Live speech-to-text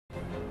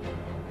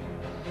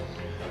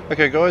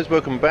Okay guys,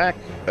 welcome back.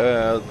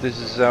 This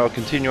is our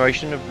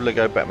continuation of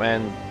Lego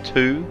Batman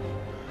 2.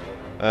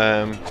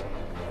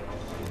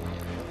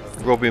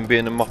 Robin,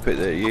 being the muppet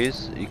that he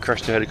is, he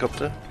crashed a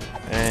helicopter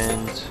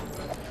and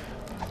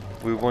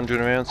we're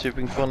wandering around to see if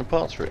we can find the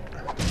parts for it.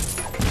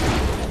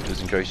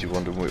 Just in case you're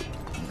wondering what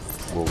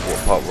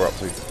part we're up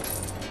to.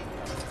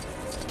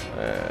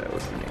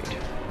 What do we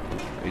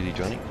need? Easy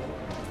Johnny.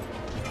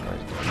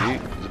 Nice.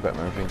 There's a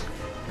Batman thing.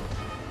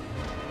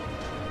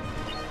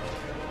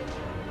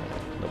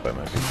 Not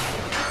Batman thing.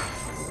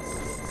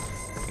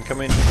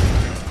 Come in.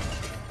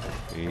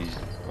 He's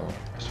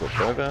swap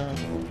over.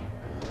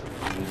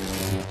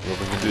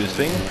 Robin can do his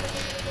thing.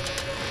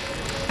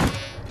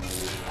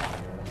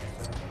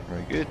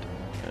 Very good.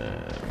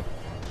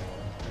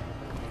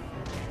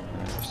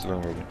 Still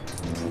on Robin.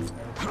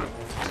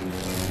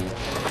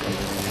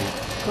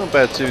 Not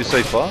bad too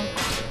so far.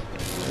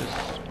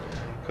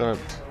 Just kind of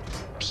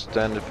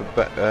standard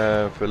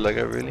for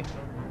Lego really.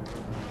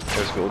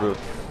 It's got all the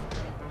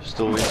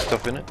story and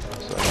stuff in it,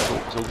 so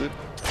it's all good.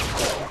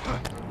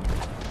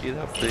 Get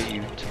up there,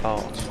 you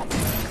tart.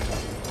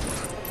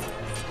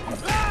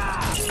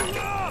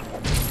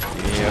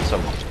 Yeah,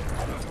 somewhat.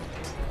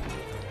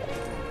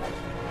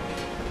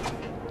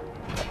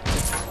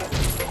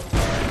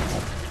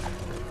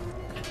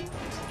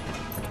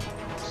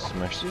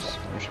 Smash this.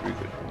 That should be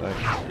good. No,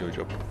 your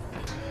job.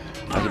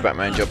 That's a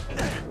Batman job.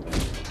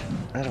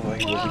 Out of the way,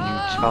 Robin, you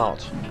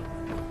tart.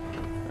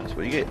 That's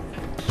what you get.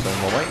 Stand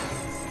my way.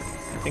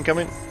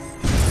 Incoming.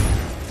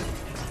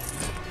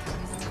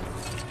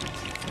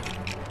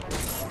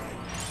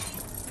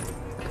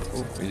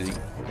 Oh, easy,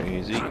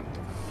 easy.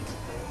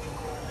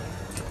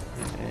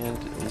 And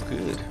all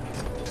good.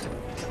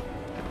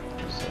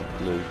 So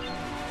blue.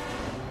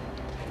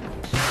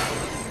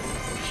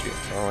 Oh shit,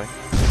 alright.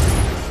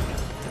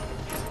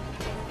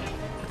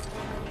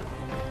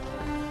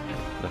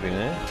 Nothing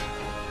there.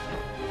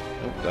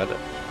 Oh, got it.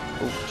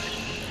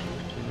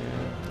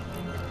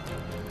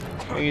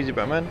 Oh, easy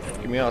Batman,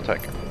 give me our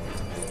attack.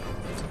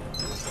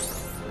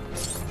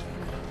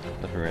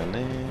 Nothing around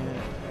there.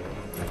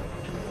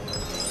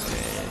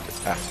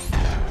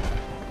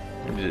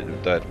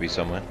 And that to be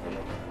somewhere.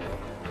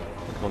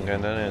 There's one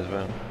going down there as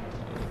well.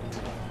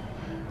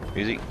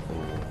 Easy. Ooh.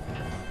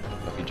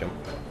 Lucky jump.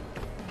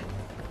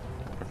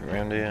 Nothing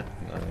around here.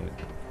 No.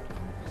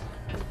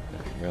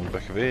 Nothing around the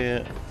back of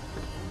here.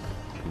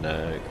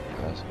 No.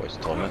 That's a waste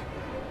of time, man.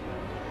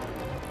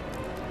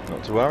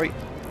 Not to worry.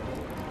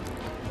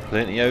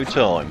 Plenty of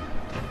time.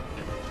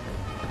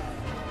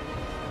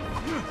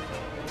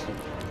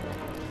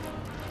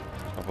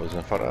 I thought I was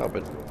going to fuck up,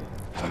 but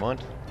never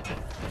mind.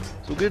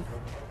 It's all good.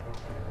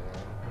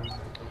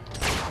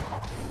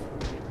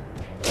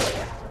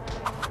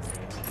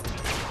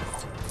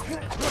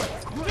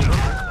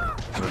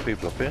 There are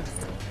people up here.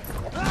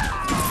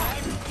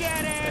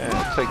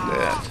 Yeah, take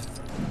that.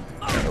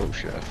 Oh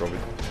shit, that's Robin.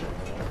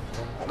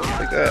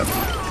 Take that.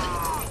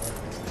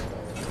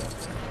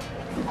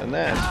 And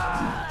that.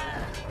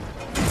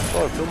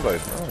 5 combo,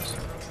 nice.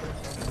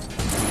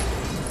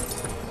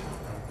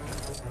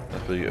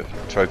 That's pretty good.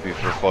 Trophy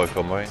for a 5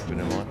 combo, but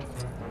never mind.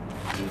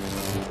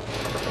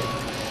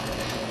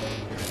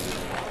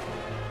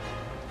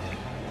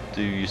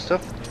 Do your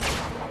stuff.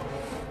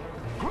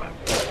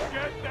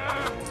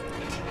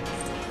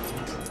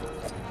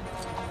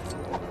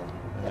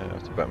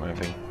 That's the Batman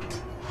thing.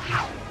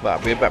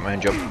 That'll be a Batman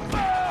jump.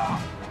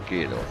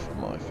 Get off of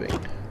my thing.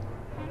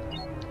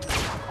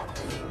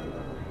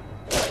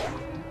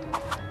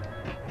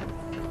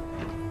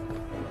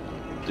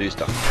 Do your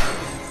stuff.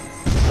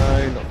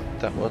 No, not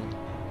that one.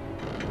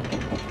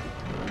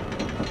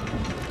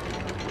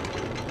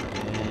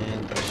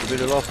 And that should be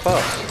the last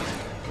pass.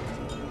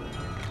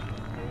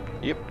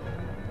 Yep.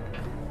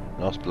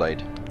 Nice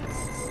blade.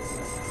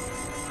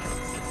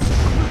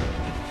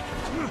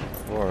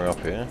 While we're up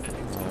here,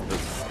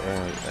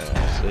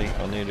 see,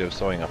 I need to have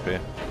something up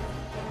here.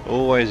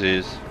 Always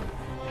is.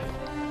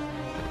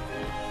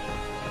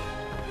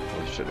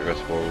 Let's check the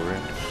rest while we're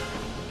in.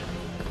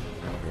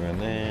 Nothing around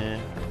there.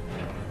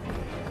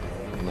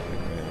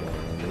 Nothing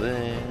around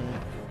there.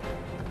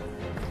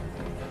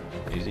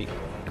 Easy.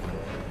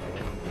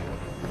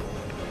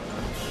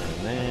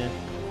 Nothing there.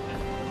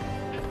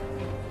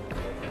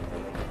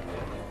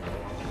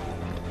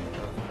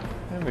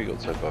 And we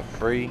got so far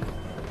 3.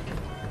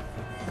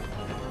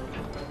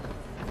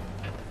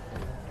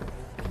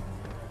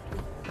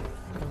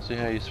 Can't see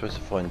how you're supposed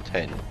to find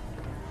 10.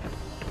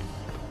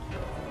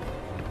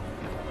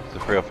 The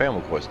 3 I found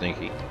were quite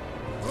sneaky.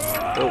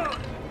 Oh!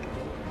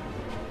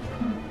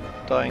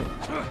 Dying.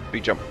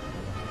 Big jump.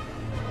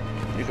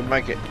 You can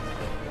make it.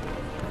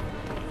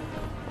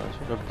 I just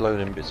want to blow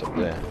them bits up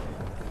there.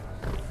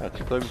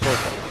 Actually, blow before I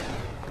come.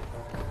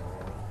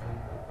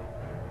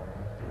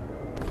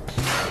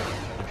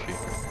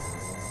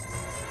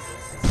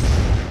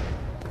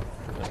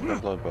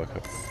 Blow back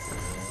up.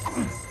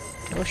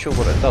 I'm not sure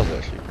what it does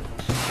actually.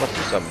 Must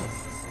do something.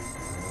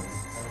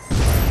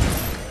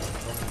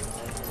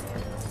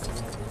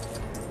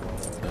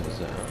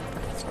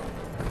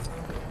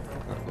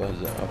 There's blows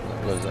that up,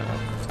 that blows that up.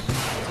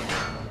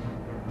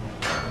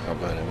 I'll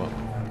blow them up.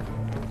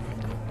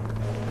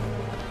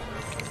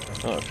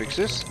 Alright, fix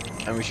this,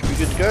 and we should be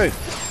good to go.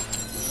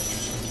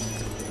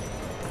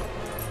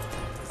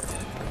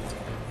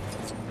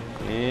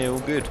 Yeah,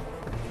 all good.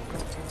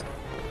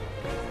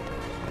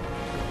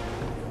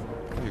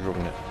 What are you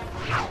rubbing it?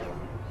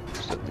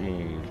 Is that the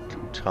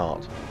little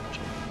tart?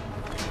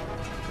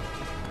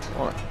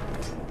 Alright.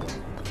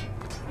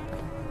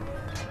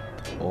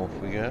 Off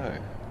we go.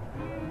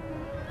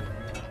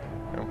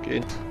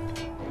 Okay.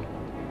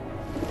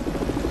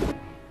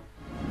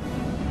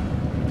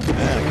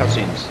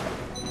 Cutscenes.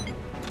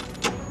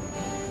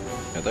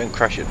 Now don't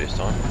crash it this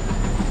time.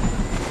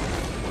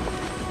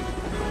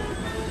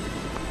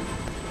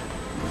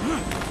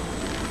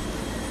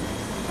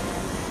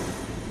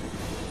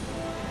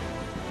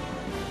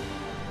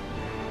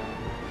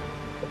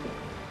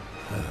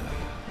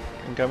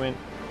 Come in.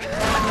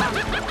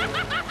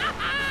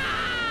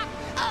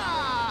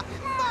 Ah,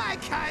 my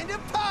kind of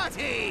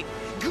party.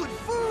 Good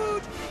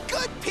food,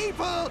 good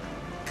people,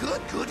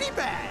 good goodie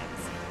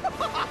bags.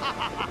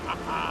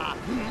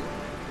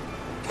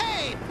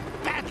 Hey,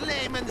 bat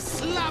lame and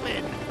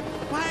slumming.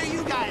 Why are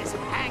you guys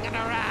hanging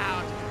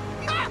around?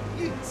 Ha!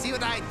 You see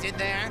what I did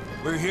there?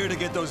 We're here to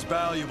get those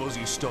valuables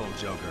you stole,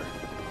 Joker.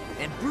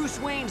 And Bruce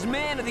Wayne's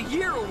Man of the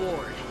Year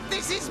award.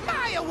 This is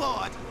my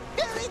award.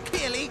 Very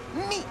clearly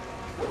me.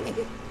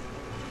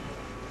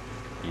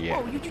 Yeah.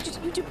 Oh, you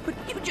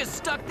just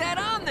stuck that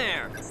on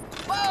there.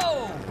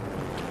 Whoa!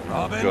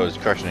 Robin, God, it's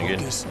crashing again.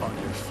 focus on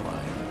your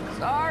flying.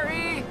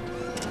 Sorry.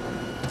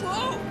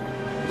 Whoa!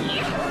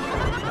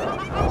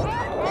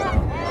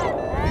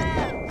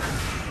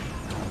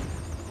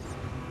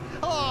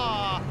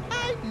 Oh,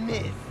 I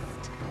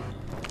missed.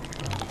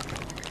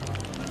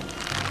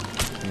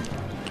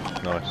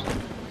 Nice.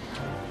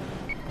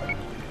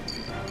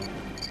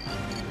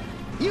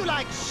 You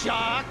like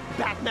shark,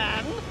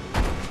 Batman?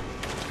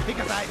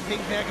 Because I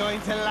think they're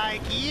going to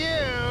like you.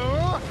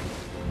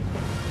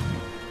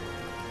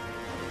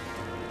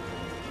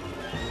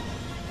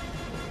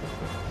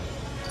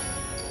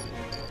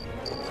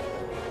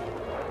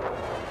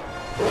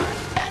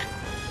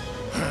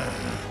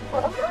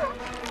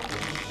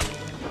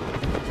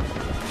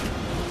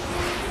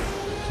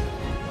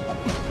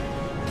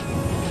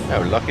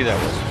 How lucky that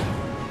was.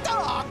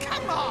 Oh,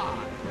 come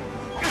on!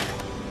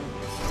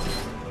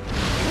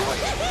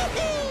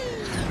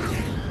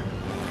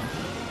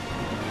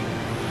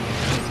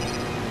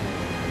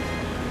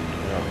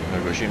 Oh, I'm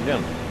gonna go shoot him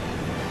down.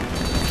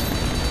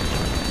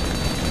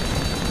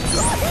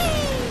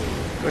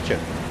 Gotcha.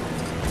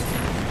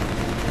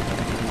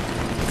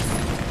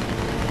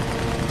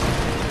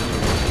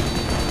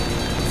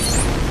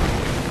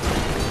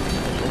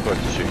 I'm going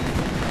to shoot.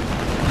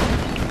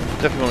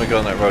 Definitely want to go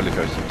on that roller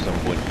coaster at some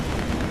point.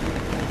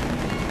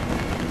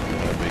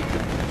 That'd be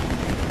good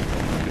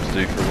to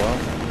do for a while.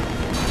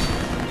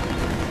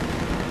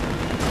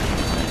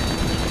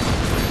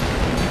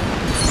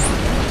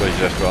 I suppose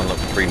you have to unlock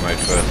the free mode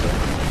first though.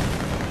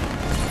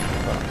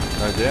 But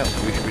no doubt,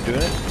 we should be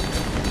doing it.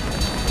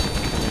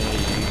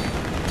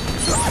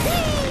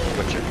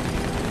 Gotcha.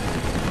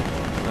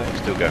 No, it's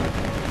still going.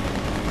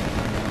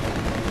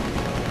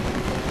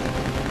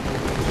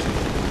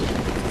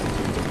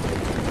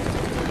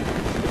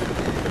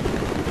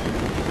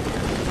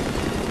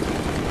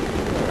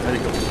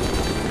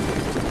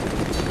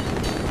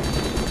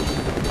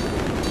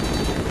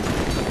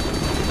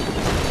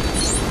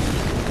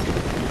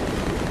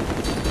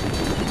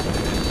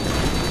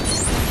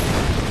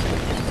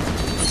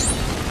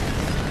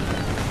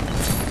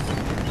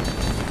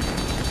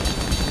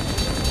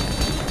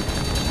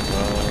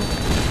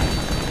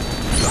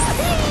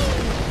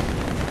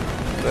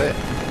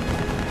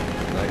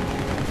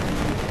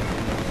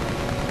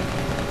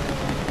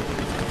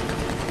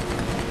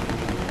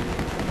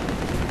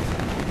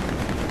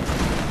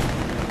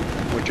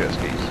 Jet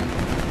skis.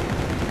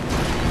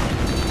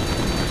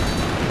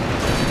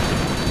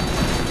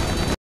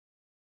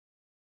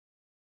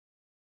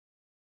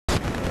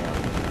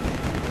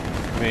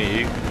 Me,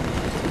 you.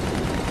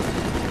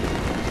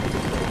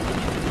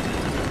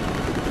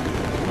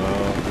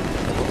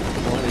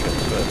 Why did he go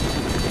first?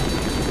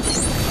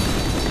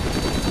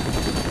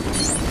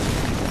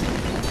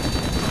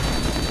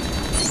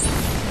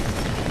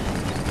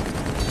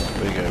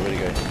 Where'd he go? Where'd he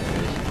go? There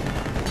he is.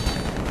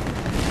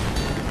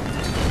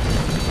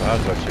 I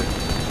got you.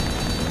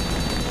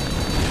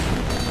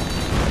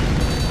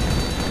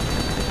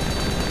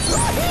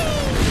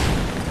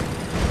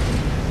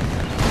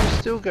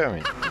 Still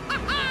going.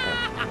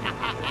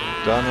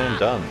 Done and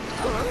done.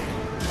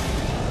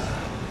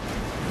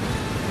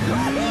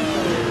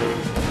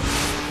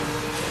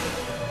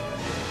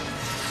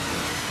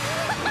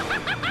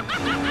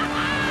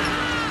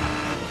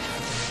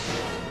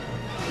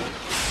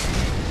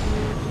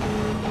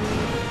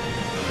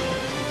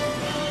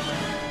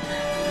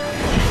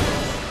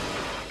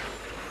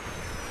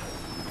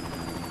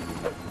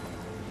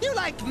 You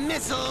like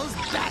missiles,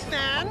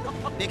 Batman?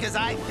 Because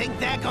I think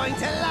they're going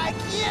to like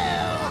you.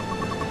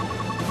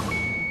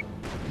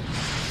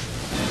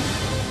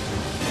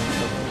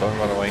 Don't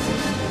run away.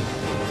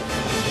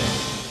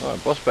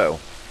 Alright, boss battle.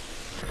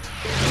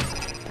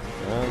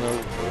 Run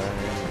away.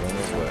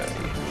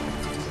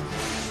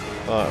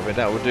 Alright, I mean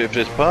that will do it for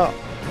this part,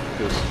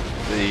 because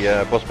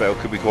the boss battle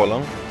could be quite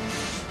long.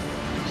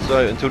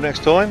 So until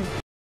next time,